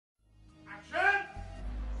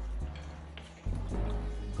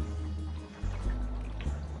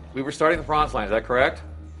We were starting the bronze line, is that correct?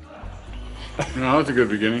 No, that's a good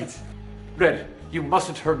beginning. Red, you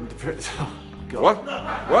mustn't hurt the prince. Oh, God. What?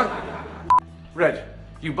 What? Red,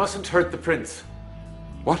 you mustn't hurt the prince.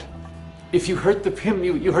 What? If you hurt him,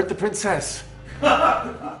 you hurt the princess. You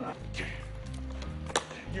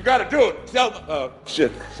gotta do it. Tell them. Oh,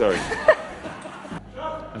 shit. Sorry.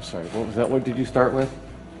 I'm sorry, what was that? What did you start with?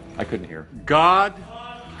 I couldn't hear. God.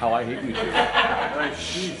 How I hate you too.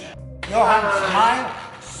 Johan, smile.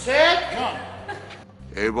 Sit.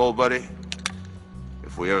 Hey, old buddy,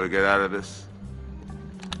 if we ever get out of this,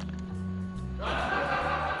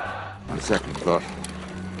 on second thought,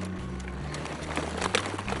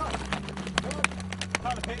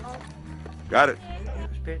 got it.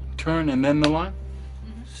 Turn and then the line?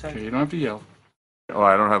 Okay, you don't have to yell. Oh,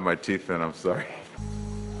 I don't have my teeth in, I'm sorry.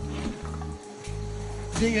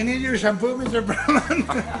 Do you need your shampoo, Mr. Berman?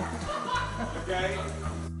 Okay.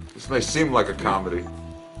 This may seem like a comedy.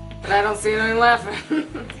 But I don't see anyone laughing.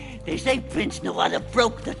 They say Prince Nawada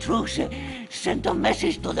broke the truce, sent a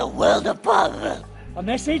message to the world above. A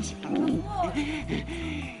message?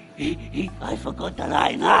 I forgot the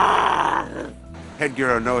line. Ah!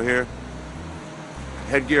 Headgear or no hair?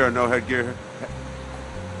 Headgear or no headgear?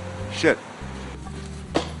 Shit.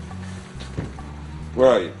 Where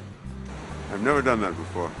are you? I've never done that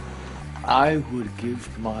before. I would give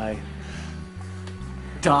my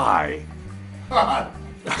die.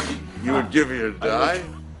 You would give me a die?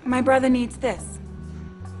 My brother needs this.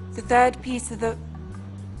 The third piece of the...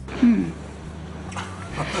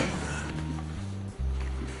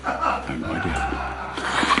 I have no idea.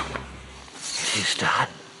 Sister.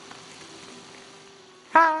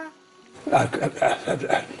 Yeah.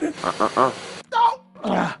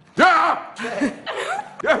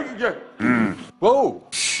 Whoa.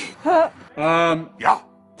 Yeah.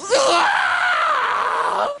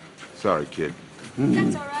 Sorry, kid.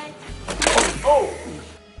 That's all right.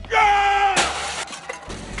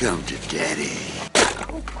 Come to daddy.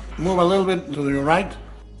 Move a little bit to your right.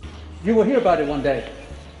 You will hear about it one day.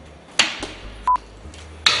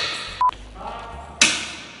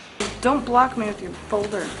 Don't block me with your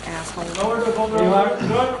folder, asshole. Lower the folder. You are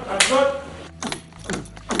good. I'm good.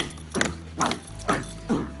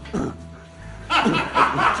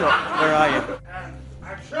 So, where are you?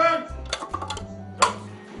 Action!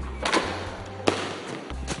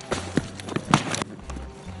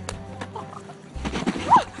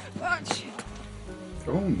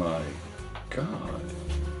 Oh my God.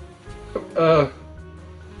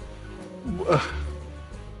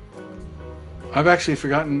 I've actually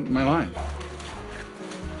forgotten my line.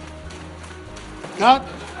 Cut.